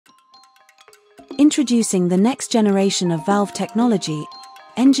Introducing the next generation of valve technology,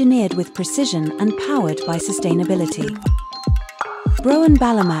 engineered with precision and powered by sustainability. BROEN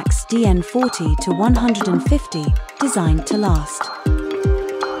BALLOMAX DN 40 to 150, designed to last.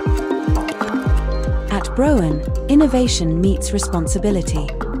 At BROEN, innovation meets responsibility.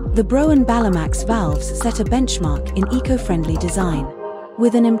 The BROEN BALLOMAX valves set a benchmark in eco-friendly design.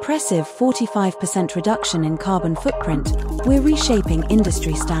 With an impressive 45% reduction in carbon footprint, we're reshaping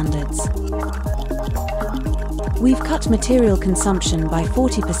industry standards. We've cut material consumption by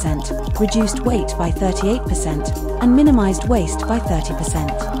 40%, reduced weight by 38%, and minimized waste by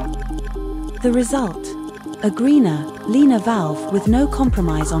 30%. The result? A greener, leaner valve with no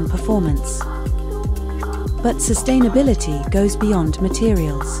compromise on performance. But sustainability goes beyond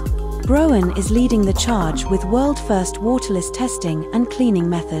materials. BROEN is leading the charge with world-first waterless testing and cleaning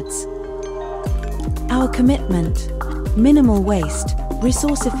methods. Our commitment: minimal waste,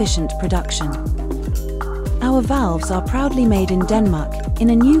 resource-efficient production. Our valves are proudly made in Denmark, in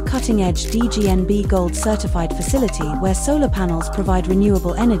a new cutting-edge DGNB Gold certified facility where solar panels provide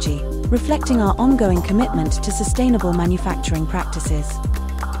renewable energy, reflecting our ongoing commitment to sustainable manufacturing practices.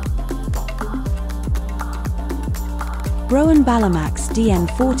 BROEN BALLOMAX DN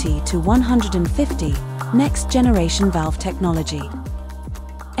 40 to 150, next generation valve technology.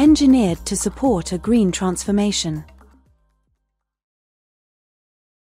 Engineered to support a green transformation.